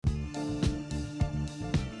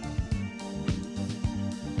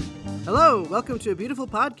Hello, welcome to a beautiful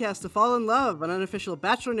podcast to fall in love, an unofficial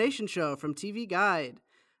Bachelor Nation show from TV Guide.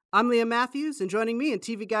 I'm Liam Matthews, and joining me in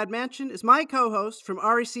TV Guide Mansion is my co-host from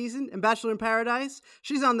Ari Season and Bachelor in Paradise.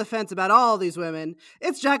 She's on the fence about all these women.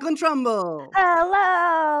 It's Jacqueline Trumbull.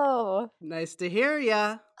 Hello! Nice to hear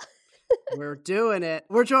ya. We're doing it.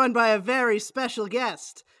 We're joined by a very special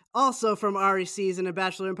guest, also from Ari Season and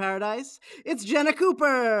Bachelor in Paradise. It's Jenna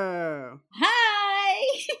Cooper. Hi!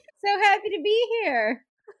 So happy to be here.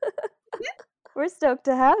 We're stoked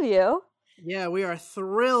to have you. Yeah, we are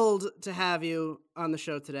thrilled to have you on the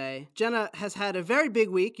show today. Jenna has had a very big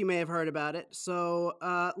week. You may have heard about it. So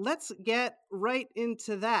let's get right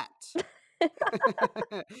into that.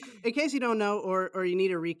 In case you don't know or you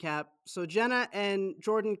need a recap, so Jenna and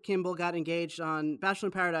Jordan Kimball got engaged on Bachelor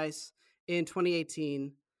in Paradise in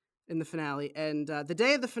 2018 in the finale. And the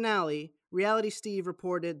day of the finale, Reality Steve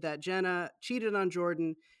reported that Jenna cheated on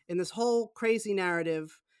Jordan in this whole crazy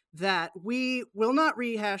narrative that we will not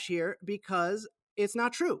rehash here because it's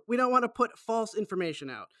not true. We don't want to put false information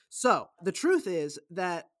out. So the truth is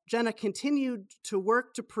that Jenna continued to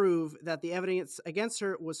work to prove that the evidence against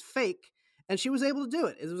her was fake, and she was able to do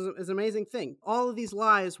it. It was an amazing thing. All of these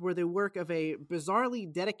lies were the work of a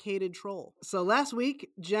bizarrely dedicated troll. So last week,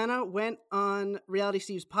 Jenna went on Reality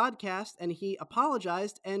Steve's podcast, and he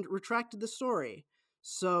apologized and retracted the story.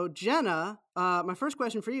 So Jenna, my first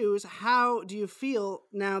question for you is, how do you feel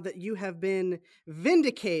now that you have been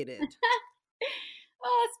vindicated?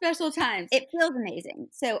 Oh, special times. It feels amazing.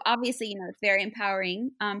 So obviously, it's very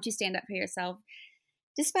empowering to stand up for yourself.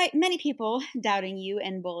 Despite many people doubting you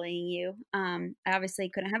and bullying you, I obviously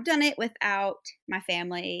couldn't have done it without my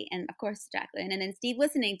family and, of course, Jacqueline. And then Steve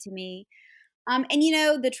listening to me. And,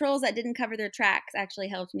 the trolls that didn't cover their tracks actually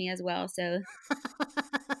helped me as well. So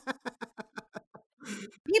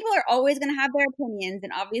people are always going to have their opinions.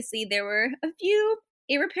 And obviously, there were a few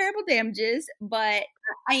irreparable damages. But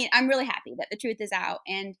I'm really happy that the truth is out.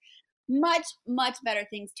 And much, much better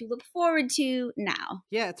things to look forward to now.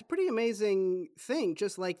 Yeah, it's a pretty amazing thing.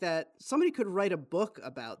 Just like that, somebody could write a book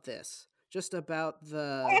about this. Just about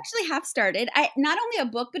the... I actually have started. Not only a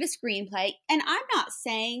book, but a screenplay. And I'm not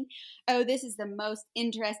saying, oh, this is the most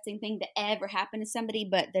interesting thing to ever happen to somebody,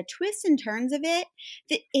 but the twists and turns of it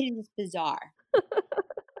is bizarre.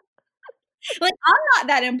 Like, I'm not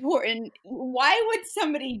that important. Why would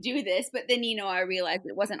somebody do this? But then, I realized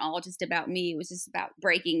it wasn't all just about me. It was just about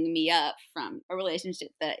breaking me up from a relationship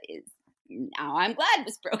that is, now I'm glad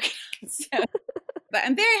was broken. So, but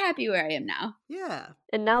I'm very happy where I am now. Yeah.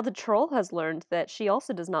 And now the troll has learned that she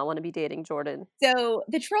also does not want to be dating Jordan. So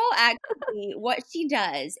the troll actually, what she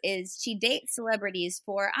does is she dates celebrities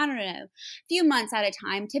for, I don't know, a few months at a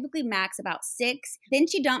time, typically max about 6. Then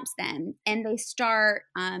she dumps them and they start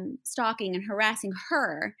stalking and harassing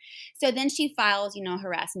her. So then she files,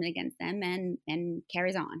 harassment against them and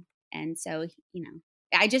carries on. And so,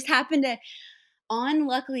 I just happened to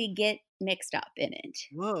unluckily get mixed up in it.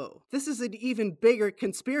 Whoa. This is an even bigger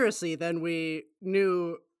conspiracy than we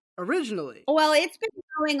knew originally. Well, it's been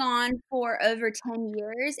going on for over 10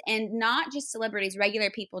 years, and not just celebrities,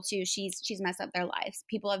 regular people too. She's messed up their lives.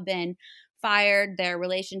 People have been fired, their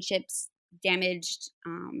relationships damaged.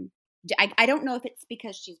 I don't know if it's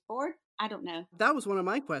because she's bored. I don't know. That was one of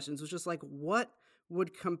my questions, was just like, what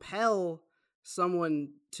would compel someone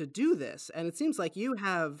to do this? And it seems like you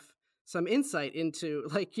have some insight into,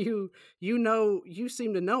 like, you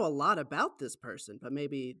seem to know a lot about this person, but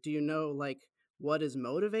maybe do you know, like, what is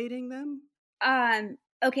motivating them?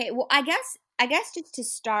 Okay, well, I guess just to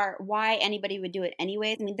start, why anybody would do it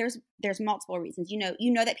anyways. I mean, there's multiple reasons. You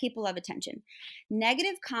know that people love attention.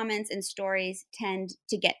 Negative comments and stories tend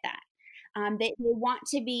to get that. They want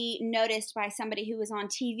to be noticed by somebody who is on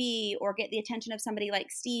TV or get the attention of somebody like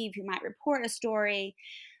Steve who might report a story.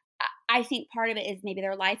 I think part of it is maybe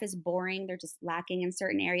their life is boring. They're just lacking in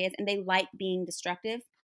certain areas, and they like being destructive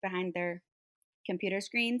behind their computer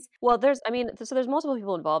screens. Well, there's multiple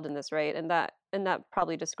people involved in this, right? And that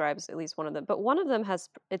probably describes at least one of them. But one of them has,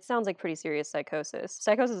 it sounds like, pretty serious psychosis.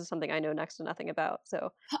 Psychosis is something I know next to nothing about. So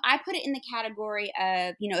I put it in the category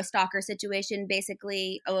of, a stalker situation,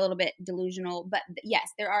 basically a little bit delusional. But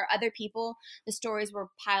yes, there are other people. The stories were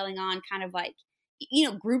piling on, kind of like,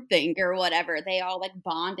 groupthink or whatever. They all like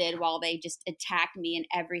bonded while they just attacked me in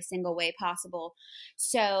every single way possible.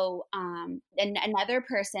 So, and another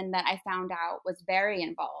person that I found out was very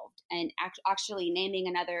involved and actually naming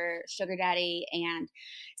another sugar daddy and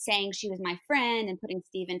saying she was my friend and putting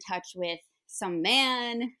Steve in touch with some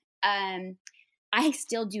man. I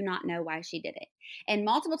still do not know why she did it. And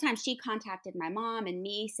multiple times she contacted my mom and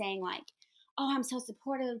me saying like, oh, I'm so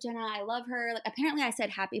supportive of Jenna. I love her. Like, apparently I said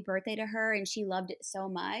happy birthday to her and she loved it so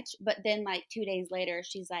much. But then like 2 days later,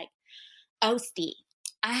 she's like, oh, Steve,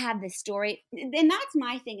 I have this story. And that's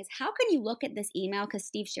my thing is how can you look at this email because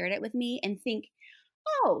Steve shared it with me and think,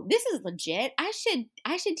 oh, this is legit. I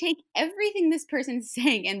should take everything this person's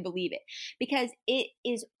saying and believe it because it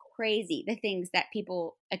is crazy the things that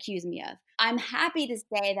people accuse me of. I'm happy to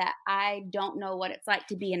say that I don't know what it's like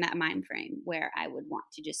to be in that mind frame where I would want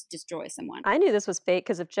to just destroy someone. I knew this was fake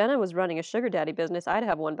because if Jenna was running a sugar daddy business, I'd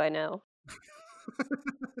have one by now.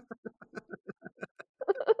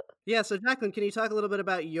 Yeah, so Jacqueline, can you talk a little bit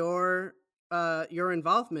about your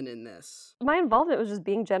involvement in this? My involvement was just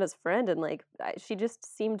being Jenna's friend, and like she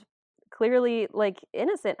just seemed clearly like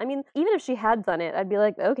innocent. I mean, even if she had done it, I'd be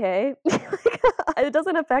like, okay, it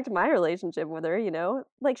doesn't affect my relationship with her, you know.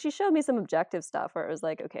 Like she showed me some objective stuff where it was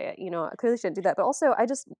like, okay, you know, I clearly shouldn't do that. But also,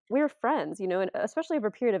 we were friends, you know, and especially over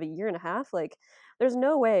a period of a year and a half, like there's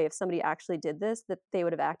no way if somebody actually did this that they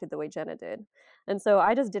would have acted the way Jenna did, and so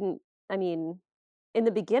I just didn't. I mean, in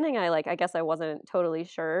the beginning, I guess I wasn't totally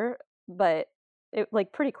sure, but it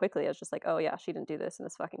like pretty quickly I was just like, oh yeah, she didn't do this and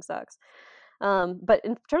this fucking sucks. But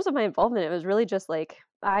in terms of my involvement, it was really just like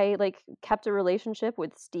I like kept a relationship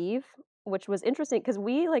with Steve, which was interesting because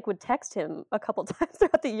we like would text him a couple times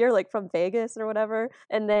throughout the year, like from Vegas or whatever.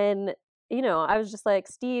 And then, you know, I was just like,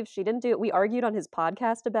 Steve, she didn't do it. We argued on his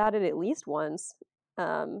podcast about it at least once.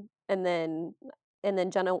 And then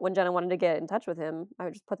Jenna, when Jenna wanted to get in touch with him, I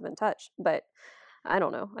would just put them in touch. But I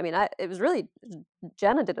don't know. I mean, it was really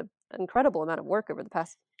Jenna did an incredible amount of work over the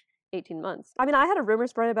past 18 months. I mean, I had a rumor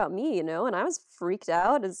spread about me, you know, and I was freaked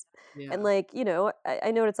out Yeah. and like, you know,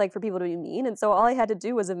 I know what it's like for people to be mean. And so all I had to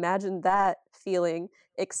do was imagine that feeling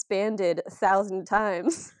expanded 1,000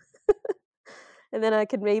 times. And then I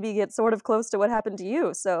could maybe get sort of close to what happened to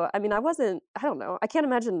you. So, I mean, I don't know. I can't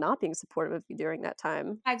imagine not being supportive of you during that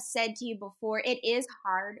time. I've said to you before, it is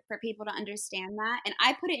hard for people to understand that. And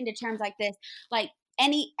I put it into terms like this, like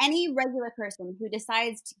any regular person who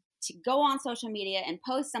decides to go on social media and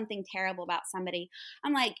post something terrible about somebody,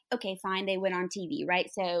 I'm like, okay, fine, they went on TV,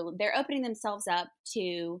 right? So they're opening themselves up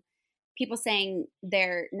to people saying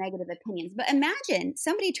their negative opinions. But imagine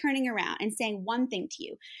somebody turning around and saying one thing to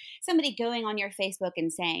you, somebody going on your Facebook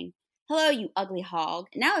and saying, hello, you ugly hog.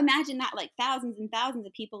 Now imagine that like thousands and thousands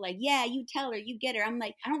of people like, yeah, you tell her, you get her. I'm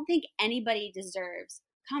like, I don't think anybody deserves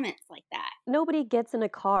comments like that. Nobody gets in a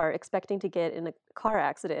car expecting to get in a car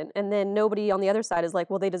accident, and then nobody on the other side is like,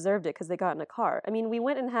 well, they deserved it because they got in a car. I mean, we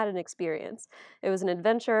went and had an experience. It was an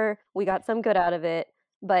adventure. We got some good out of it.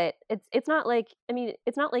 But it's not like, I mean,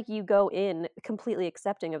 it's not like you go in completely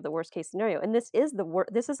accepting of the worst case scenario. And this is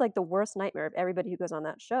this is like the worst nightmare of everybody who goes on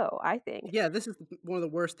that show, I think. Yeah, this is one of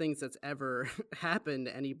the worst things that's ever happened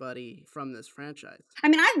to anybody from this franchise. I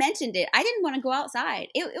mean, I've mentioned it. I didn't want to go outside.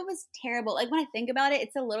 It was terrible. Like when I think about it,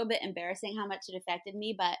 it's a little bit embarrassing how much it affected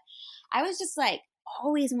me, but I was just like,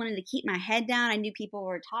 always wanted to keep my head down. I knew people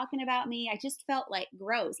were talking about me. I just felt like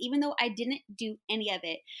gross, even though I didn't do any of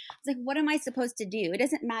it. It's like, what am I supposed to do? It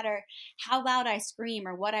doesn't matter how loud I scream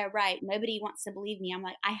or what I write. Nobody wants to believe me. I'm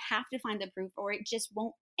like, I have to find the proof or it just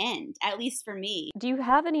won't end, at least for me. Do you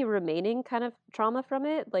have any remaining kind of trauma from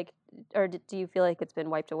it? Like, or do you feel like it's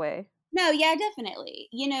been wiped away? No, yeah, definitely.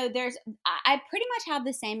 You know, I pretty much have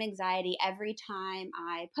the same anxiety every time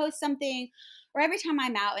I post something or every time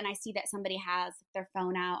I'm out and I see that somebody has their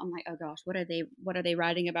phone out. I'm like, oh gosh, what are they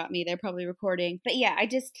writing about me? They're probably recording. But yeah, I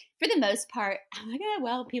just, for the most part, I'm like,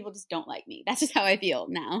 well, people just don't like me. That's just how I feel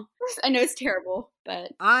now. I know it's terrible,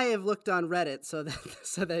 but I have looked on Reddit so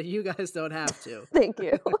that you guys don't have to. Thank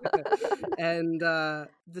you. And the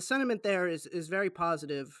sentiment there is very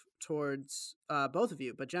positive towards both of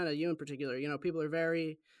you, but Jenna, you in particular. You know, people are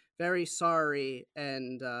very, very sorry,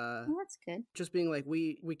 and well, that's good. just being like,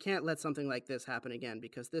 we can't let something like this happen again,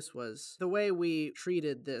 because this was the way we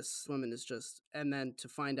treated this woman is just, and then to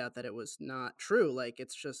find out that it was not true, like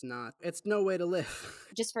it's just not, it's no way to live.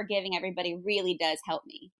 Just forgiving everybody really does help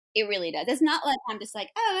me. It really does. It's not like I'm just like,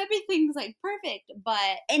 oh, everything's like perfect.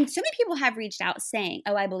 And so many people have reached out saying,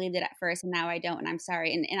 oh, I believed it at first and now I don't and I'm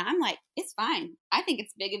sorry. And I'm like, it's fine. I think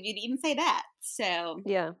it's big of you to even say that. So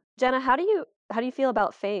yeah. Jenna, how do you feel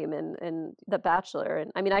about fame and The Bachelor?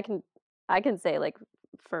 And I mean, I can say, like,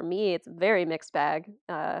 for me, it's a very mixed bag.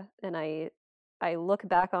 And I look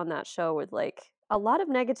back on that show with like a lot of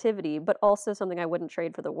negativity, but also something I wouldn't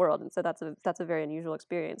trade for the world. And so that's a very unusual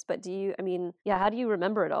experience. But how do you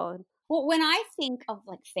remember it all? Well, when I think of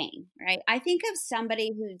like fame, right, I think of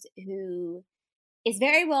somebody who is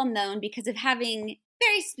very well known because of having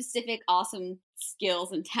very specific, awesome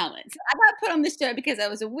skills and talents. I got put on the show because I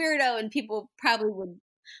was a weirdo and people probably would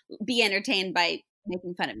be entertained by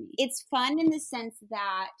making fun of me. It's fun in the sense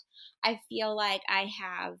that I feel like I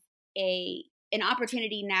have an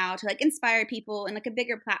opportunity now to like inspire people and like a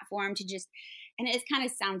bigger platform to just, and it kind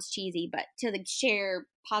of sounds cheesy, but to like share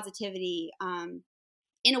positivity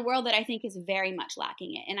in a world that I think is very much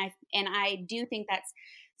lacking it. And I do think that's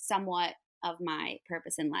somewhat of my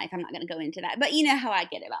purpose in life. I'm not going to go into that, but you know how I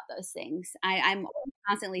get about those things. I'm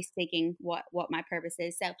constantly seeking what my purpose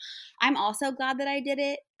is. So I'm also glad that I did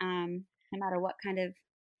it, no matter what kind of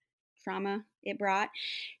trauma it brought.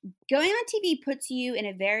 Going on TV puts you in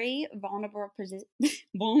a very vulnerable position,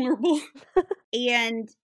 and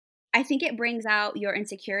I think it brings out your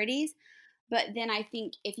insecurities. But then I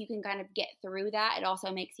think if you can kind of get through that, it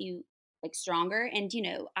also makes you like stronger. And, you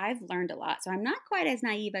know, I've learned a lot. So I'm not quite as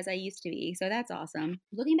naive as I used to be. So that's awesome.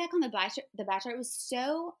 Looking back on The Bachelor, it was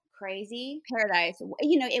so crazy. Paradise,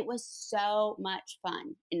 you know, it was so much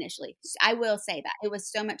fun initially. I will say that. It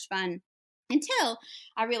was so much fun until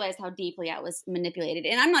I realized how deeply I was manipulated.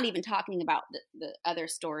 And I'm not even talking about the other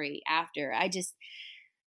story after.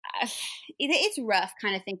 It's rough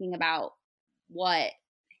kind of thinking about what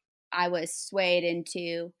I was swayed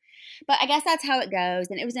into. But I guess that's how it goes.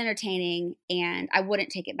 And it was entertaining and I wouldn't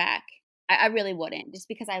take it back. I really wouldn't, just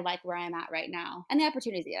because I like where I'm at right now and the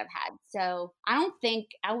opportunities that I've had. So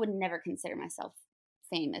I would never consider myself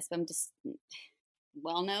famous, but I'm just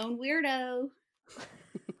well-known weirdo.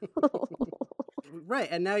 Right.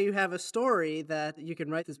 And now you have a story that you can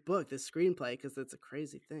write this book, this screenplay, because it's a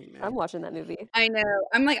crazy thing, man. I'm watching that movie. I know.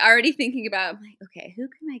 I'm like already thinking about, I'm like, okay, who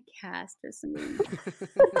can I cast for something?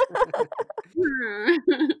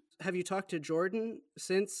 Have you talked to Jordan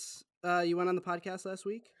since you went on the podcast last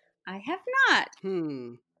week? I have not.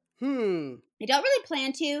 I don't really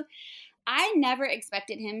plan to. I never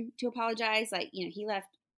expected him to apologize. Like, you know, he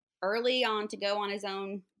left early on to go on his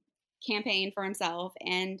own campaign for himself.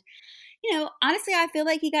 And, you know, honestly, I feel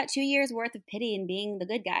like he got 2 years worth of pity in being the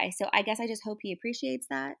good guy. So I guess I just hope he appreciates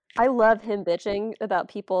that. I love him bitching about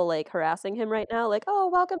people like harassing him right now. Like, oh,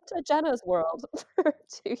 welcome to Jenna's world for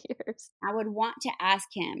 2 years. I would want to ask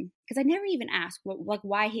him, because I never even asked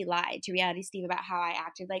why he lied to Reality Steve about how I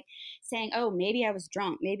acted, like saying, oh, maybe I was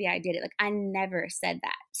drunk, maybe I did it. Like, I never said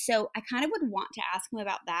that. So I kind of would want to ask him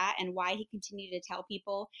about that and why he continued to tell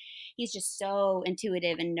people. He's just so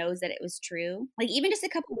intuitive and knows that it was true. Like, even just a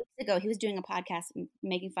couple weeks ago, he was doing a podcast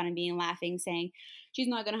making fun of me and laughing, saying she's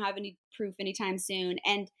not going to have any proof anytime soon.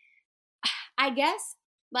 And I guess,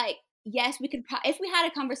 like, yes, we could, if we had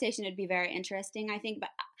a conversation, it'd be very interesting, I think, but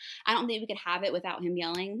I don't think we could have it without him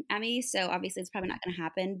yelling at me. So obviously it's probably not going to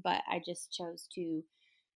happen, but I just chose to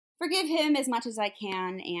forgive him as much as I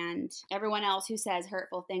can. And everyone else who says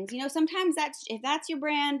hurtful things, you know, sometimes if that's your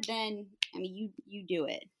brand, then, I mean, you do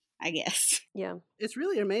it, I guess. Yeah. It's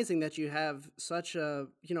really amazing that you have such a,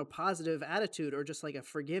 you know, positive attitude, or just like a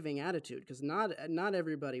forgiving attitude, because not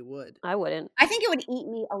everybody would. I wouldn't. I think it would eat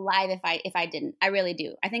me alive if I didn't. I really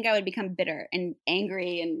do. I think I would become bitter and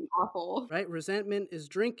angry and awful. Right? Resentment is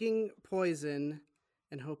drinking poison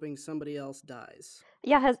and hoping somebody else dies.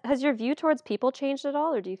 Yeah, has your view towards people changed at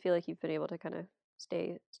all, or do you feel like you've been able to kind of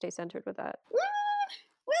stay centered with that?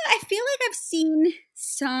 Well, I feel like I've seen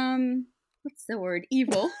some, what's the word,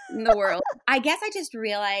 evil in the world. I guess I just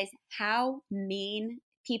realized how mean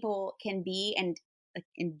people can be and like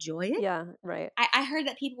enjoy it. Yeah, right. I heard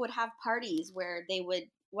that people would have parties where they would,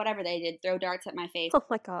 whatever they did, throw darts at my face. Oh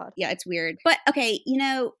my God. Yeah, it's weird. But okay, you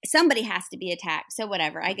know, somebody has to be attacked. So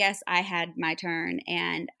whatever. I guess I had my turn,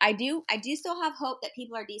 and I do still have hope that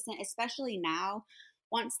people are decent, especially now.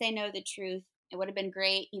 Once they know the truth, it would have been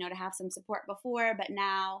great, you know, to have some support before, but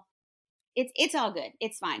now it's all good.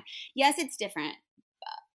 It's fine. Yes, it's different.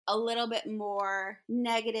 A little bit more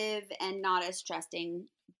negative and not as trusting,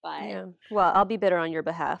 but Yeah. Well, I'll be bitter on your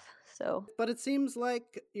behalf. So. But it seems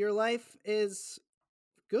like your life is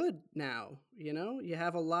good now, you know? You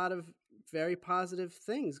have a lot of very positive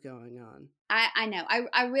things going on. I know.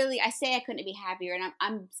 I say I couldn't be happier,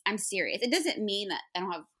 and I'm serious. It doesn't mean that I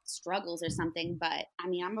don't have struggles or something, but I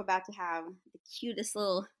mean, I'm about to have the cutest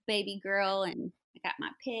little baby girl, and I got my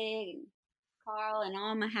pig and Carl and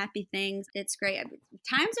all my happy things. It's great. Times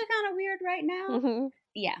are kind of weird right now. Mm-hmm.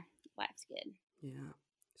 Yeah, life's good. Yeah.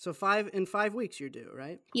 So in 5 weeks you're due,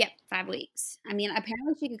 right? Yep, 5 weeks. I mean,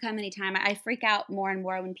 apparently she could come anytime. I freak out more and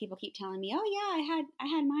more when people keep telling me, "Oh yeah, I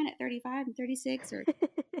had mine at 35 and 36," or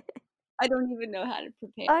I don't even know how to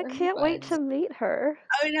prepare. I can't wait to meet her.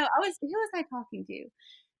 Oh no, who was I talking to?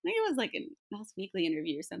 Maybe it was like a Us Weekly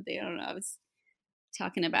interview or something. I don't know. I was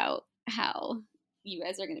talking about how you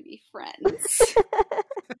guys are going to be friends. Hey,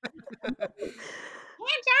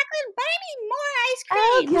 Jacqueline, buy me more ice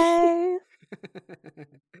cream. Okay.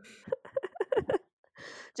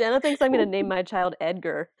 Jenna thinks I'm going to name my child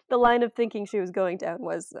Edgar. The line of thinking she was going down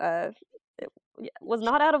was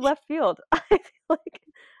not out of left field. I feel like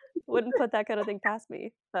wouldn't put that kind of thing past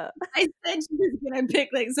me. I said she was gonna pick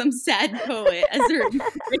like some sad poet as her.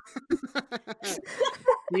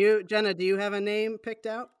 Jenna, do you have a name picked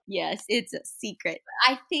out? Yes, it's a secret.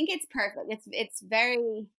 I think it's perfect. It's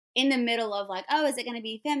very in the middle of like, oh, is it going to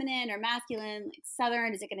be feminine or masculine, like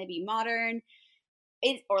Southern? Is it going to be modern?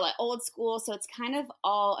 Or like old school? So it's kind of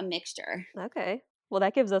all a mixture. Okay. Well,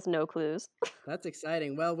 that gives us no clues. That's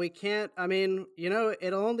exciting. Well, we can't. I mean,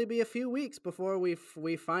 it'll only be a few weeks before we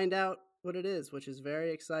find out what it is, which is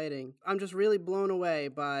very exciting. I'm just really blown away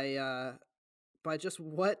by just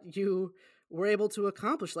what you were able to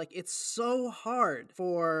accomplish. Like, it's so hard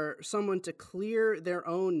for someone to clear their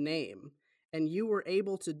own name, and you were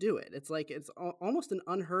able to do it. It's like it's almost an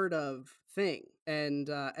unheard of thing, and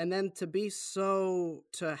then to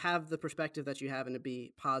have the perspective that you have and to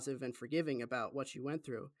be positive and forgiving about what you went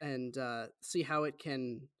through, and see how it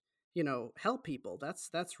can, help people.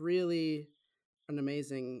 That's really an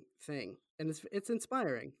amazing thing, and it's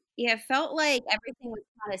inspiring. Yeah, it felt like everything was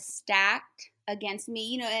kind of stacked against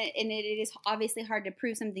me, and it is obviously hard to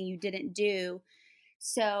prove something you didn't do.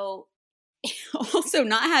 So also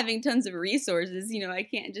not having tons of resources, I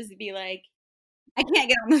can't just be like, I can't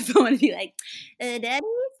get on the phone and be like, Daddy,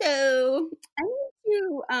 so I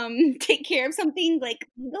need to take care of something like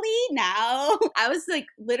legally now. I was like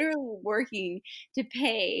literally working to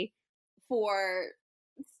pay for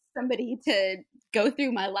somebody to go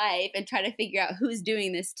through my life and try to figure out who's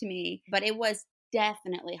doing this to me. But it was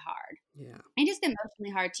definitely hard. Yeah. And just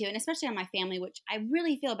emotionally hard too. And especially on my family, which I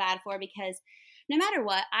really feel bad for, because no matter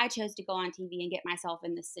what, I chose to go on TV and get myself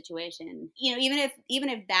in this situation. Even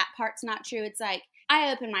if that part's not true, it's like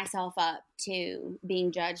I open myself up to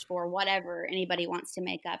being judged for whatever anybody wants to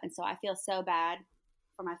make up. And so I feel so bad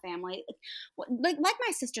for my family. Like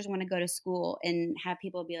my sisters want to go to school and have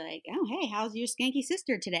people be like, oh, hey, how's your skanky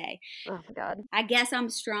sister today? Oh my God. I guess I'm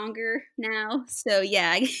stronger now. So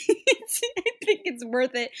yeah, I think it's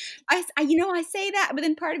worth it. I say that, but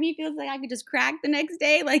then part of me feels like I could just crack the next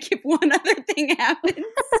day, like if one other thing happens.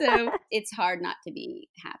 So it's hard not to be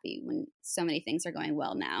happy when so many things are going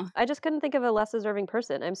well now. I just couldn't think of a less deserving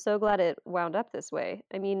person. I'm so glad it wound up this way.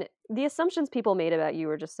 I mean, the assumptions people made about you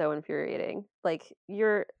were just so infuriating. Like,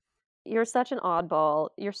 you're such an oddball.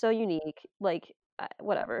 You're so unique. Like,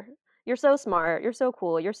 whatever. You're so smart. You're so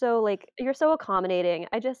cool. You're so accommodating.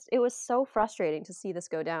 It was so frustrating to see this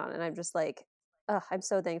go down. And I'm just like, I'm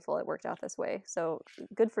so thankful it worked out this way. So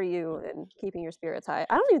good for you and keeping your spirits high.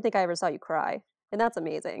 I don't even think I ever saw you cry. And that's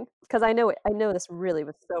amazing, because I know this really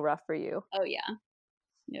was so rough for you. Oh, yeah.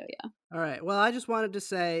 Oh, yeah. All right. Well, I just wanted to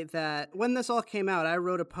say that when this all came out, I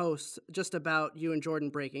wrote a post just about you and Jordan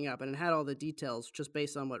breaking up, and it had all the details just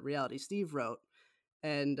based on what Reality Steve wrote.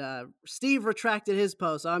 And Steve retracted his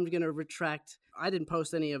post. I'm going to retract. I didn't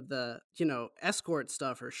post any of the, escort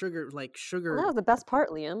stuff or sugar. Well, that was the best part,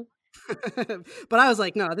 Liam. But I was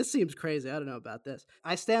like, no, this seems crazy. I don't know about this.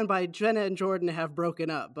 I stand by Jenna and Jordan have broken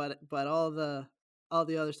up, but all the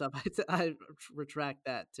other stuff, I retract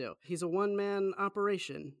that too. He's a one-man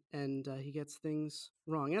operation, and he gets things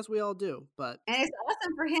wrong, as we all do. And it's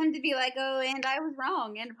awesome for him to be like, oh, and I was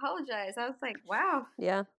wrong, and apologize. I was like, wow.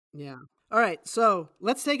 Yeah. Yeah. All right, so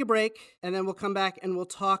let's take a break, and then we'll come back and we'll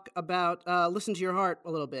talk about Listen to Your Heart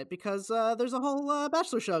a little bit, because there's a whole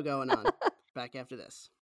Bachelor show going on back after this.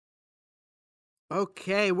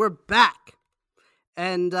 Okay, we're back.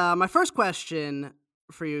 And my first question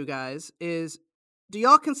for you guys is, do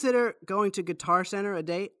y'all consider going to Guitar Center a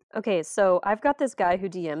date? Okay, so I've got this guy who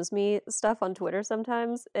DMs me stuff on Twitter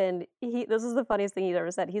sometimes, and this is the funniest thing he's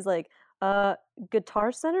ever said. He's like,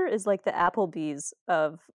 Guitar Center is like the Applebee's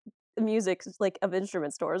of music, like of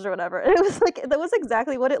instrument stores or whatever. And it was like, that was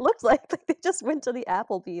exactly what it looked like. Like they just went to the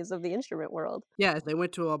Applebee's of the instrument world. Yeah, they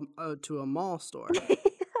went to a mall store.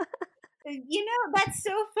 That's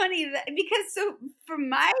so funny because so from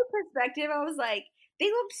my perspective, I was like, they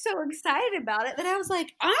looked so excited about it that I was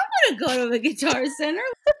like, I want to go to the Guitar Center.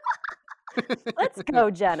 Let's go,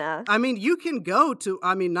 Jenna. I mean, you can go to,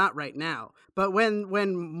 not right now, but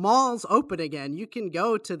when malls open again, you can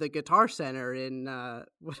go to the Guitar Center in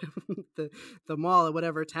the mall of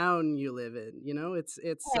whatever town you live in. It's.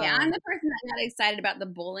 Hey, I'm the person that got excited about the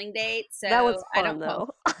bowling date, so that was fun,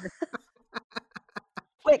 though.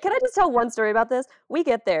 Wait, can I just tell one story about this? We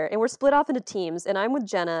get there, and we're split off into teams, and I'm with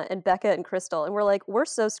Jenna and Becca and Crystal, and we're like, we're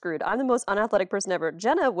so screwed. I'm the most unathletic person ever.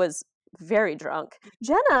 Jenna was very drunk.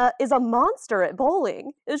 Jenna is a monster at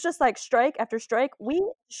bowling. It was just like strike after strike. We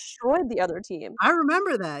destroyed the other team. I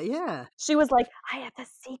remember that, yeah. She was like, I have the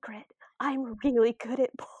secret. I'm really good at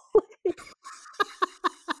bowling.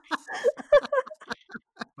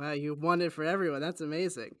 Wow, you won it for everyone. That's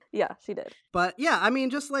amazing. Yeah, she did. But yeah, I mean,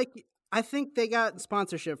 just like I think they got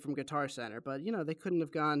sponsorship from Guitar Center, but they couldn't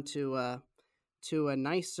have gone to a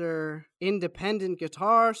nicer independent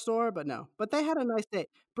guitar store. But no, but they had a nice date.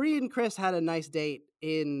 Bree and Chris had a nice date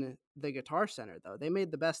in the Guitar Center, though. They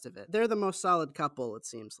made the best of it. They're the most solid couple, it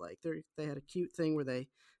seems like. They had a cute thing where they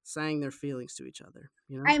sang their feelings to each other.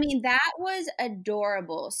 I mean, that was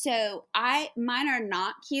adorable. So mine are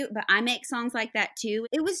not cute, but I make songs like that too.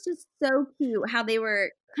 It was just so cute how they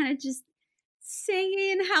were kind of just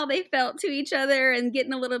singing how they felt to each other and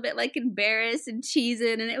getting a little bit like embarrassed and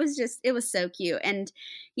cheesing, and it was so cute. And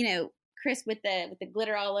Chris with the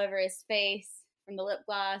glitter all over his face from the lip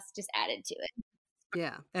gloss just added to it.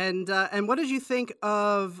 Yeah. And what did you think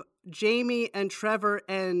of Jamie and Trevor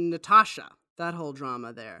and Natasha? That whole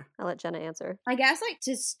drama there. I'll let Jenna answer. I guess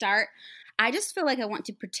to start, I just feel like I want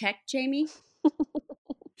to protect Jamie.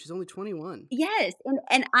 She's only 21. Yes,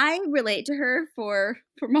 and I relate to her for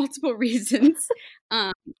multiple reasons.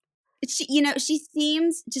 She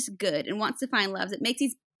seems just good and wants to find love. That makes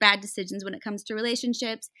these bad decisions when it comes to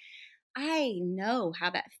relationships. I know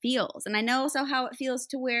how that feels, and I know also how it feels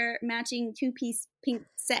to wear matching 2-piece pink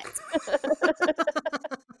sets.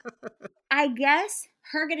 I guess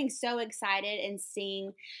her getting so excited and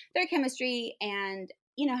seeing their chemistry and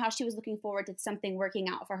how she was looking forward to something working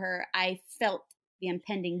out for her, I felt the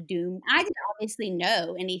impending doom. I didn't obviously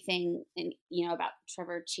know anything about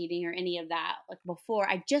Trevor cheating or any of that like before.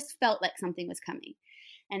 I just felt like something was coming.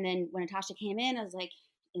 And then when Natasha came in, I was like,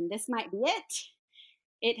 and this might be it.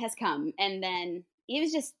 It has come. And then it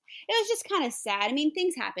was just kind of sad. I mean,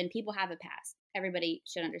 things happen. People have a past. Everybody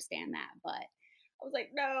should understand that. But I was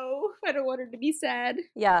like, no, I don't want her to be sad.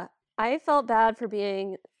 Yeah, I felt bad for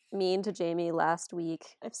being mean to Jamie last week.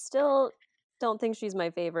 I still don't think she's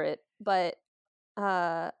my favorite, but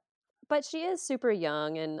she is super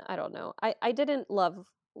young, and I don't know. I didn't love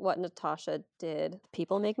what Natasha did.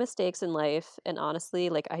 People make mistakes in life, and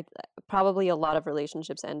honestly, like probably a lot of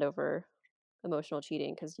relationships end over emotional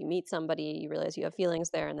cheating because you meet somebody, you realize you have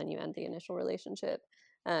feelings there, and then you end the initial relationship.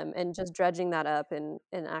 And just dredging that up and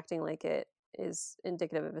acting like it is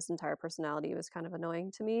indicative of his entire personality was kind of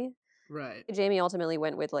annoying to me. Right. Jamie ultimately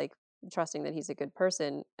went with like trusting that he's a good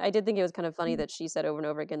person. I did think it was kind of funny that she said over and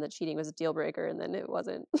over again that cheating was a deal breaker, and then it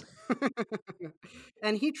wasn't.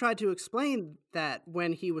 And he tried to explain that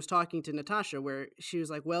when he was talking to Natasha, where she was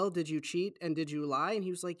like, well, did you cheat and did you lie? And he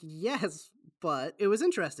was like, yes. But it was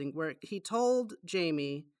interesting where he told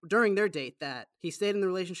Jamie during their date that he stayed in the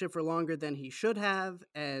relationship for longer than he should have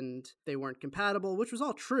and they weren't compatible, which was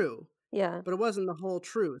all true. Yeah. But it wasn't the whole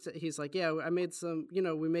truth. He's like, yeah, I made some,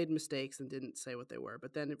 we made mistakes and didn't say what they were.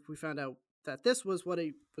 But then if we found out that this was what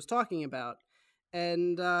he was talking about,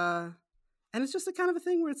 and it's just the kind of a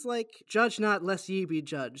thing where it's like, judge not lest ye be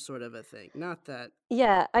judged sort of a thing. Not that.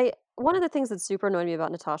 Yeah, one of the things that super annoyed me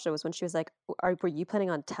about Natasha was when she was like, were you planning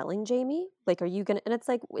on telling Jamie? Like, are you gonna, and it's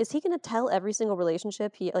like, is he gonna tell every single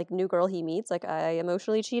relationship new girl he meets? Like, I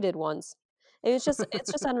emotionally cheated once. It's just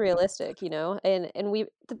unrealistic, and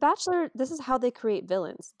The Bachelor, this is how they create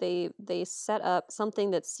villains. They set up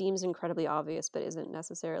something that seems incredibly obvious, but isn't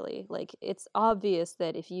necessarily. Like, it's obvious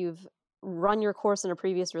that if you've run your course in a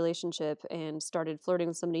previous relationship and started flirting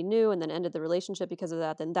with somebody new and then ended the relationship because of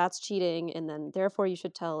that, then that's cheating, and then therefore you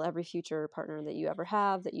should tell every future partner that you ever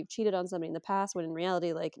have that you've cheated on somebody in the past, when in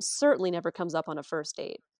reality, like, certainly never comes up on a first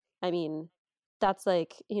date. I mean, that's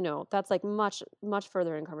like, that's like much, much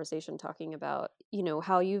further in conversation, talking about,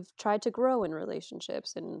 how you've tried to grow in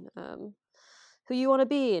relationships and who you want to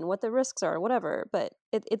be and what the risks are, whatever. But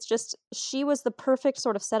it's just, she was the perfect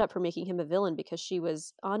sort of setup for making him a villain because she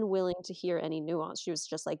was unwilling to hear any nuance. She was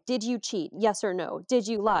just like, did you cheat? Yes or no? Did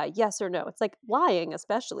you lie? Yes or no? It's like lying,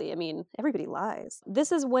 especially. I mean, everybody lies.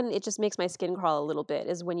 This is when it just makes my skin crawl a little bit,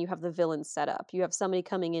 is when you have the villain set up. You have somebody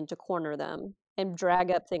coming in to corner them and drag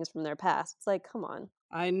up things from their past. It's like, come on.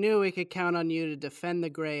 I knew we could count on you to defend the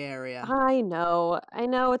gray area. I know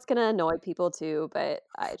it's gonna annoy people too, but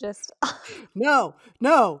I just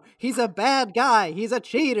No, he's a bad guy. He's a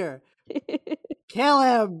cheater. Kill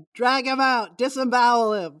him, drag him out,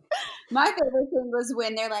 disembowel him. My favorite thing was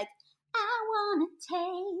when they're like, I want to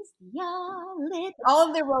taste your lips. All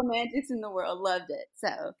of the romantics in the world loved it. So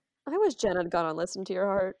I wish Jenna had gone on Listen to Your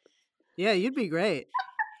Heart. Yeah, you'd be great.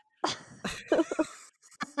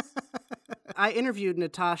 I interviewed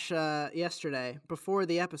Natasha yesterday before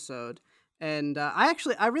the episode, And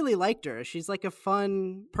I really liked her. She's like a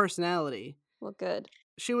fun personality. Well, good.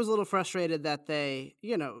 She was a little frustrated that they,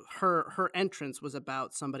 her entrance was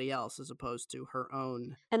about somebody else as opposed to her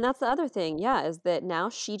own. And that's the other thing, yeah, is that now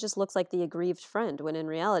she just looks like the aggrieved friend, when in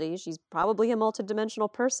reality, she's probably a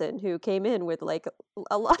multidimensional person who came in with like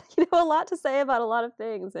a lot, a lot to say about a lot of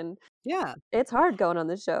things. And Yeah. it's hard going on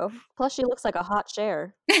this show. Plus, she looks like a hot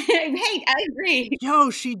Cher. Hey, I agree.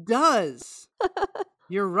 Yo, she does.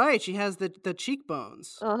 You're right. She has the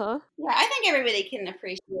cheekbones. Uh-huh. Yeah, I think everybody can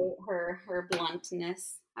appreciate her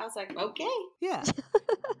bluntness. I was like, okay. Yeah.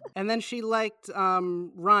 And then she liked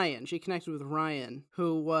Ryan. She connected with Ryan,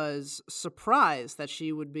 who was surprised that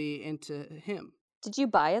she would be into him. Did you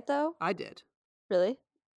buy it, though? I did. Really?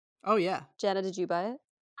 Oh, yeah. Jenna, did you buy it?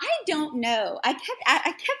 I don't know. I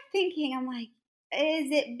kept thinking, I'm like,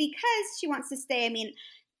 is it because she wants to stay? I mean,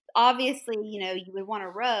 obviously, you would want a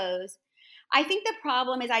rose. I think the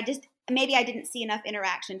problem is maybe I didn't see enough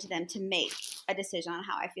interaction to them to make a decision on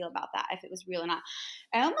how I feel about that, if it was real or not.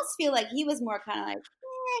 I almost feel like he was more kind of like,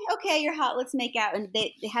 okay, you're hot, let's make out. And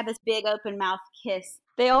they had this big open mouth kiss.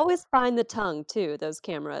 They always find the tongue, too, those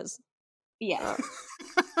cameras. Yeah.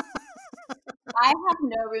 I have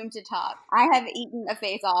no room to talk. I have eaten a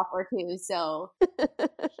face off or two, so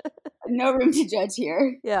no room to judge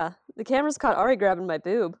here. Yeah, the cameras caught Ari grabbing my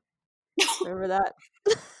boob. Remember that?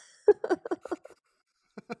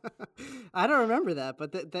 I don't remember that,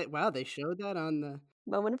 but wow, they showed that on the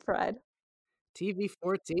Moment of pride. TV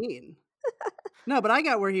 14. No, but I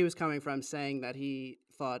got where he was coming from, saying that he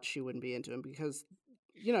thought she wouldn't be into him because,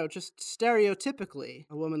 just stereotypically,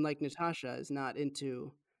 a woman like Natasha is not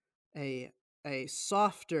into a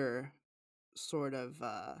softer sort of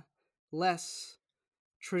less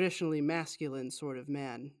traditionally masculine sort of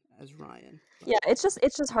man as Ryan. Yeah, it's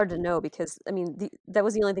just hard to know because I mean that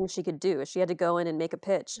was the only thing she could do. She had to go in and make a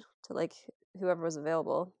pitch to like whoever was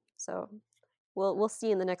available. So we'll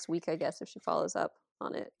see in the next week, I guess, if she follows up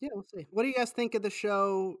on it. Yeah, we'll see. What do you guys think of the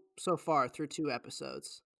show so far through 2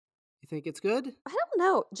 episodes? You think it's good? I don't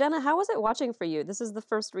know, Jenna. How was it watching for you? This is the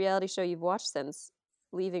first reality show you've watched since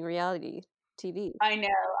leaving reality TV. I know.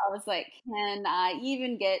 I was like, can I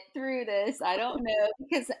even get through this? I don't know.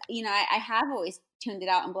 Because, I have always tuned it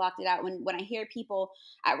out and blocked it out. When I hear people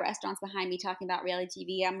at restaurants behind me talking about reality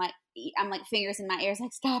TV, I'm like fingers in my ears,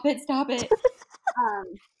 like, stop it. But,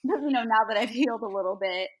 now that I've healed a little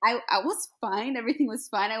bit, I was fine. Everything was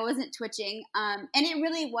fine. I wasn't twitching. And it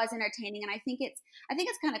really was entertaining. And I think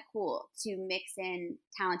it's kind of cool to mix in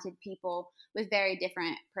talented people with very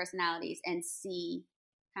different personalities and see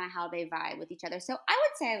kind of how they vibe with each other. So I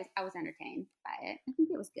would say I was entertained by it. I think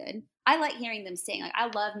it was good. I like hearing them sing. Like, I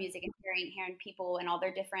love music and hearing people and all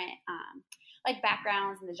their different like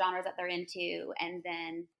backgrounds and the genres that they're into, and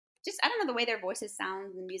then just, I don't know, the way their voices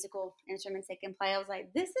sound, the musical instruments they can play. I was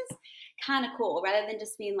like, this is kind of cool, rather than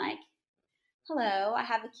just being like, hello, I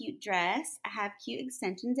have a cute dress, I have cute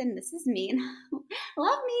extensions, and this is me, and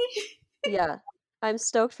love me. Yeah, I'm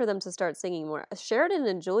stoked for them to start singing more. Sheridan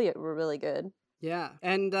and Juliet were really good. Yeah,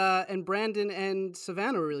 and Brandon and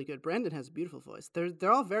Savannah were really good. Brandon has a beautiful voice.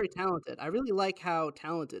 They're all very talented. I really like how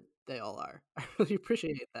talented they all are. I really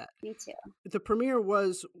appreciate that. Me too. The premiere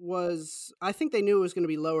was I think they knew it was going to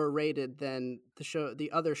be lower rated than the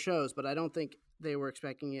other shows, but I don't think they were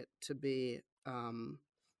expecting it to be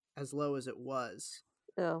as low as it was.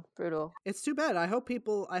 Oh, brutal. It's too bad. I hope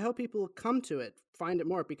people come to it, find it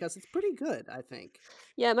more, because it's pretty good, I think.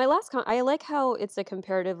 Yeah, my last I like how it's a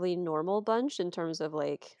comparatively normal bunch in terms of,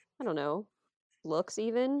 like, I don't know, looks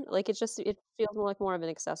even. Like, it feels more like more of an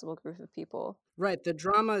accessible group of people. Right. The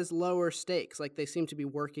drama is lower stakes. Like, they seem to be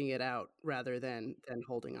working it out rather than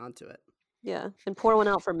holding on to it. Yeah, and pour one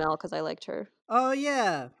out for Mel because I liked her. Oh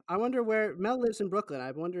yeah, I wonder where Mel lives in Brooklyn.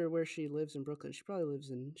 I wonder where she lives in Brooklyn. She probably lives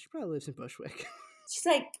in Bushwick. She's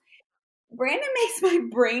like, Brandon makes my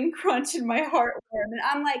brain crunch and my heart warm. And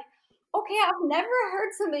I'm like, okay, I've never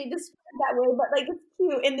heard somebody describe that way, but like, it's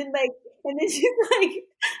cute. And then she's like,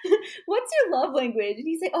 what's your love language? And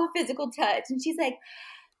he's like, oh, physical touch. And she's like,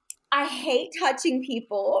 I hate touching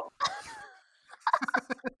people.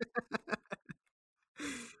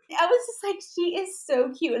 I was just like, she is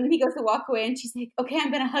so cute. And then he goes to walk away and she's like, okay,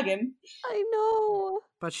 I'm going to hug him. I know.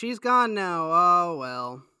 But she's gone now. Oh,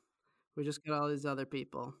 well. We just got all these other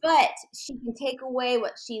people. But she can take away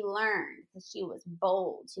what she learned because she was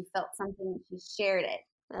bold. She felt something and she shared it.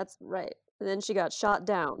 That's right. And then she got shot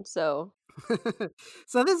down, so.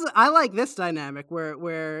 So I like this dynamic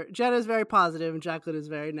where Jenna is very positive and Jacqueline is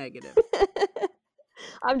very negative.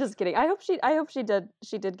 I'm just kidding. I hope she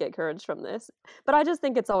did get courage from this. But I just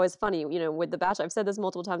think it's always funny, you know, with The Bachelor. I've said this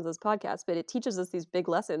multiple times in this podcast, but it teaches us these big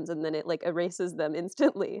lessons and then it like erases them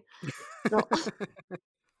instantly. No.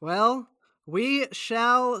 Well, we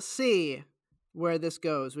shall see where this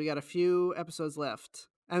goes. We got a few episodes left,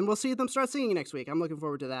 and we'll see them start singing next week. I'm looking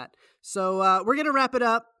forward to that. So we're going to wrap it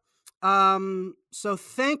up. So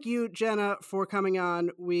thank you, Jenna, for coming on.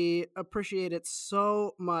 We appreciate it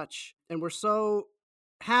so much, and we're so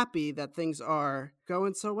happy that things are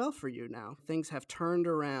going so well for you now. Things have turned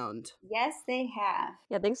around. Yes, they have.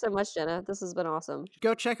 Yeah, thanks so much, Jenna. This has been awesome.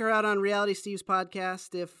 Go check her out on Reality Steve's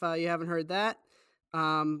podcast if you haven't heard that.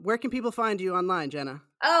 Where can people find you online, Jenna?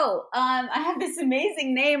 Oh, I have this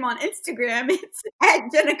amazing name on Instagram. It's at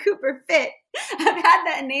Jenna Cooper Fit. I've had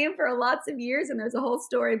that name for lots of years, and there's a whole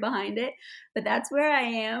story behind it. But that's where I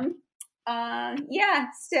am. Yeah.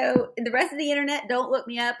 So the rest of the internet, don't look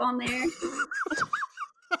me up on there.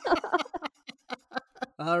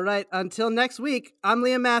 All right. Until next week, I'm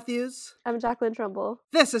Liam Matthews. I'm Jacqueline Trumbull.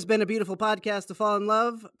 This has been a beautiful podcast to fall in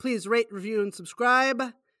love. Please rate, review, and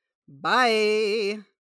subscribe. Bye.